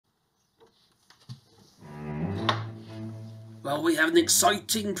Well, we have an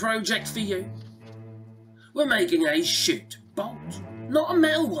exciting project for you. We're making a chute bolt. Not a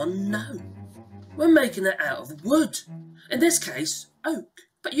metal one, no. We're making it out of wood. In this case, oak.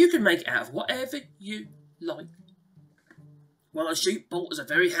 But you can make it out of whatever you like. Well, a chute bolt is a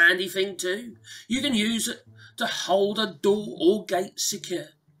very handy thing too. You can use it to hold a door or gate secure.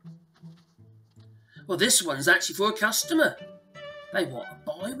 Well, this one's actually for a customer. They want to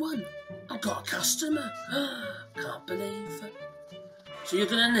buy one. I've got a customer. Can't believe it. So you're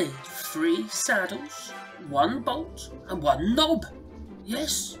going to need 3 saddles, 1 bolt and 1 knob.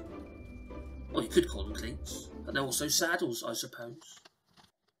 Yes. Well, you could call them cleats, but they're also saddles, I suppose.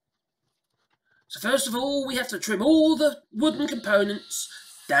 So first of all, we have to trim all the wooden components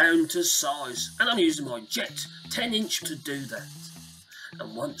down to size. And I'm using my jet 10-inch to do that.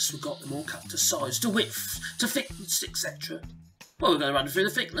 And once we've got them all cut to size, to width, to thickness, etc., well, we're going to run through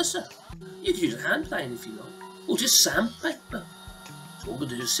the thicknesser. You can use a hand plane if you like, or just sandpaper. So we're going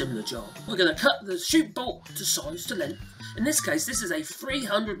to do a similar job. We're going to cut the chute bolt to size, to length. In this case, this is a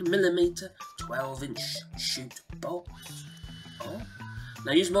 300mm 12-inch chute bolt. Oh.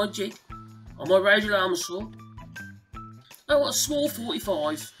 Now use my jig on my radial arm saw. I want a small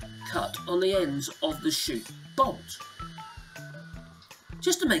 45 cut on the ends of the chute bolt.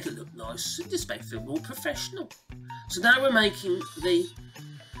 Just to make it look nice, and just make it feel more professional. So now we're making the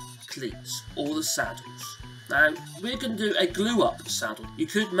cleats, or the saddles. Now, we're going to do a glue-up saddle. You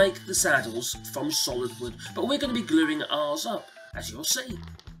could make the saddles from solid wood, but we're going to be gluing ours up, as you'll see.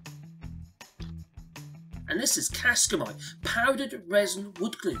 And this is Cascamite, powdered resin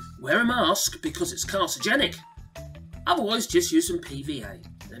wood glue. Wear a mask because it's carcinogenic. Otherwise, just use some PVA.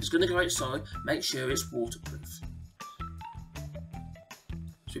 Then it's going to go outside, make sure it's waterproof.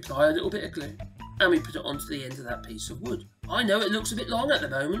 So we apply a little bit of glue, and we put it onto the end of that piece of wood. I know it looks a bit long at the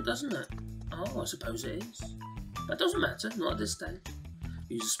moment, doesn't it? Oh, I suppose it is. But it doesn't matter, not at this stage.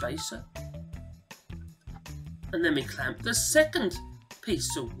 Use a spacer. And then we clamp the second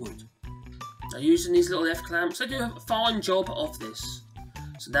piece of wood. Now using these little F-clamps, they do a fine job of this.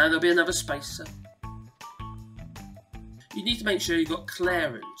 So now there'll be another spacer. You need to make sure you've got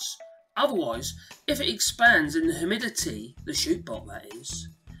clearance. Otherwise, if it expands in the humidity, the chute bolt that is,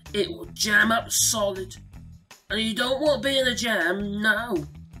 it will jam up solid. And you don't want to be in a jam, no.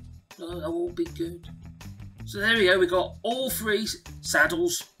 No, that won't be good. So there we go, we got all 3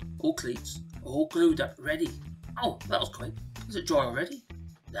 saddles, or cleats, all glued up, ready. Oh, that was quick. Is it dry already?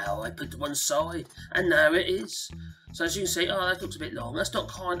 Now I put to one side, and now it is. So as you can see, oh, that looks a bit long. That's not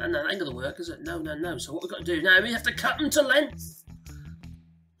kind, and that ain't going to work, is it? No, no, no. So what we've got to do now, we have to cut them to length.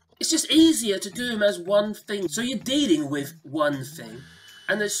 It's just easier to do them as one thing. So you're dealing with one thing,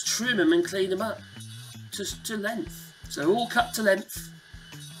 and just trim them and clean them up to length. So they're all cut to length,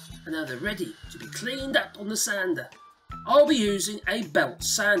 and now they're ready to be cleaned up on the sander. I'll be using a belt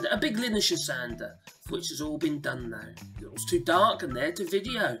sander, a big linear sander, which has all been done now. It was too dark and there to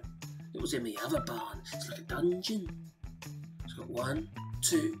video. It was in the other barn. It's like a dungeon. It's got 1,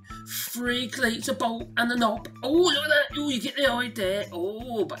 2, 3 cleats, a bolt and a knob. Oh, look at that. Oh, you get the idea.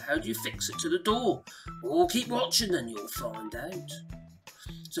 Oh, but how do you fix it to the door? Oh, keep watching and you'll find out.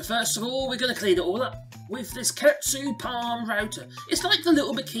 So first of all, we're going to clean it all up with this Katsu palm router. It's like the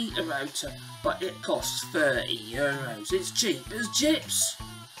little Makita router, but it costs €30. It's cheap as chips.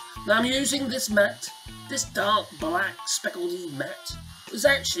 Now I'm using this mat, this dark black speckled mat. It was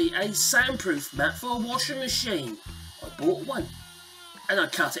actually a soundproof mat for a washing machine. I bought one, and I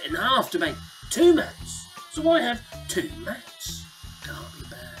cut it in half to make 2 mats. So I have 2 mats. Can't be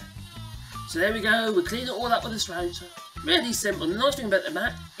bad. So there we go, we clean it all up with this router. Really simple. The nice thing about the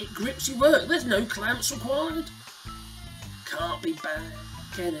mat, it grips your work. There's no clamps required. Can't be bad,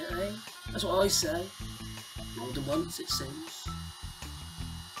 can it, eh? That's what I say. More than once, it seems.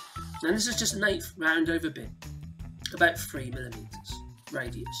 And this is just an 1/8 round over bit, about 3mm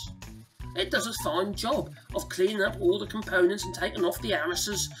radius. It does a fine job of cleaning up all the components and taking off the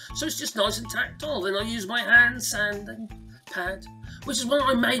arises, so it's just nice and tactile. Then I use my hand sanding pad, which is one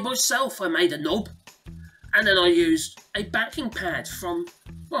I made myself. I made a knob, and then I used a backing pad from,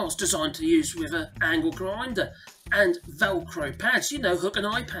 well, it's designed to use with an angle grinder and Velcro pads, you know, hook and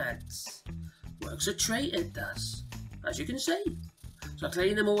eye pads. Works a treat, it does, as you can see. So I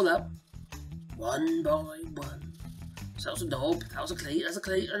clean them all up, one by one. So that was a knob, that was a cleat, that's a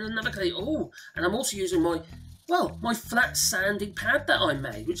cleat, and another cleat. Oh, and I'm also using my, well, my flat sanding pad that I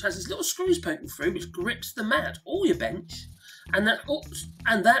made, which has these little screws poking through, which grips the mat or your bench. And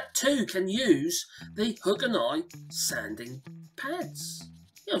that too can use the hook and eye sanding pads.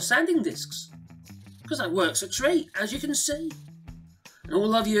 You know, sanding discs. Because that works a treat, as you can see. And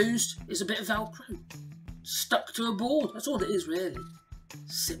all I've used is a bit of Velcro. stuck to a board. That's all it is, really.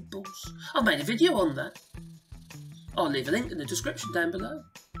 Simples. I've made a video on that. I'll leave a link in the description down below.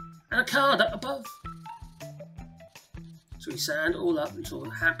 And a card up above. So we sand it all up until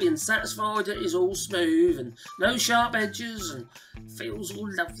we're happy and satisfied it is all smooth and no sharp edges and feels all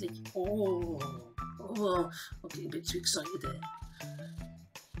lovely. Oh, I'm getting a bit too excited there.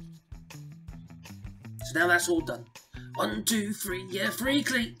 So now that's all done. 1, 2, 3, yeah, 3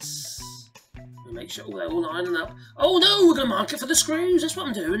 cleats. We make sure they're all lining up. Oh no, we're going to mark it for the screws. That's what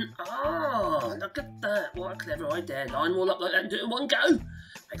I'm doing. Ah, look at that. What a clever idea. Line them all up like that and do it in one go.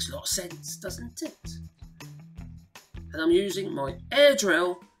 Makes a lot of sense, doesn't it? And I'm using my air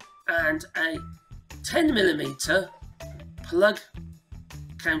drill and a 10mm plug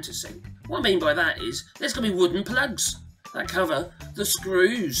countersink. What I mean by that is there's going to be wooden plugs that cover the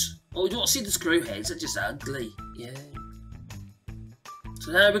screws. Oh, you don't see the screw heads, they're just ugly. Yeah.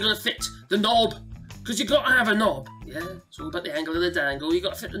 So now we're going to fit the knob, because you've got to have a knob. Yeah, it's all about the angle of the dangle. You've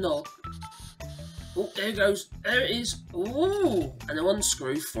got to fit the knob. Oh, there it goes. There it is. Oh, and then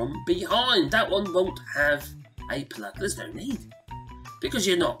unscrew from behind. That one won't have a plug. There's no need, because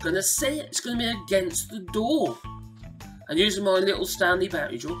you're not going to see it. It's going to be against the door. And using my little Stanley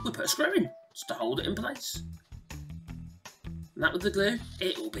battery drill, we put a screw in just to hold it in place. And that with the glue,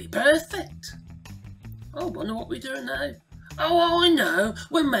 it will be perfect. Oh, wonder what we're doing now. Oh, I know.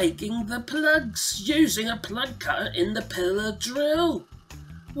 We're making the plugs using a plug cutter in the pillar drill.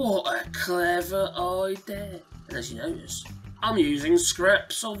 What a clever idea. And as you notice, I'm using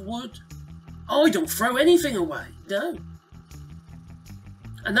scraps of wood. I don't throw anything away, no.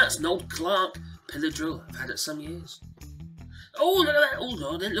 And that's an old Clark pillar drill. I've had it some years. Oh, look at that. Oh,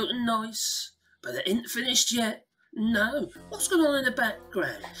 Lord, it's looking nice. But it ain't finished yet. No. What's going on in the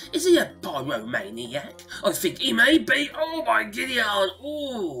background? Is he a pyromaniac? I think he may be. Oh, my giddy aunt.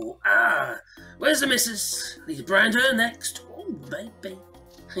 Oh, where's the missus? Need to brand her next. Oh, baby.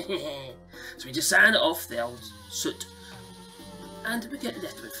 So we just sand it off the old soot. And we get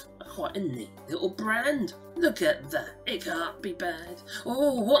left with quite a neat little brand. Look at that. It can't be bad.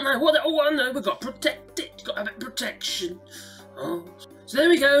 Oh, what now? What? Oh, I know. We've got to protect it. Got to have it protection. Oh. So there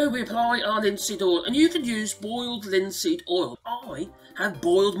we go, we apply our linseed oil, and you can use boiled linseed oil. I have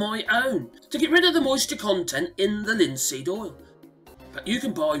boiled my own to get rid of the moisture content in the linseed oil. But you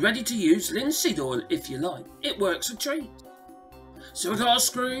can buy ready to use linseed oil if you like. It works a treat. So we've got our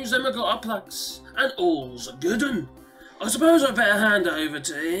screws and we've got our plugs, and all's a good un. I suppose I better hand over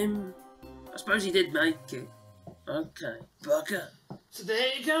to him. I suppose he did make it. Okay, bugger. So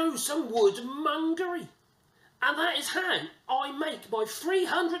there you go, some woodmongery. And that is how I make my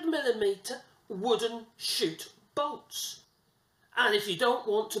 300mm wooden chute bolts. And if you don't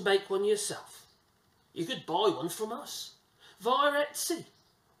want to make one yourself, you could buy one from us via Etsy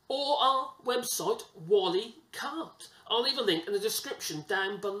or our website Wally Cart. I'll leave a link in the description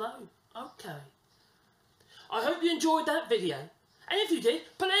down below. Okay. I hope you enjoyed that video. And if you did,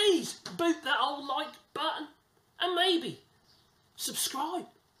 please boot that old like button and maybe subscribe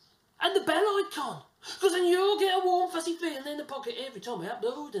and the bell icon. Because then you'll get a warm fuzzy feeling in the pocket every time we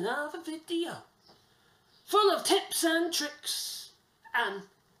upload another video. Full of tips and tricks and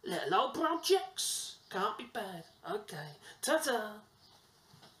little old projects. Can't be bad. Okay. Ta-ta.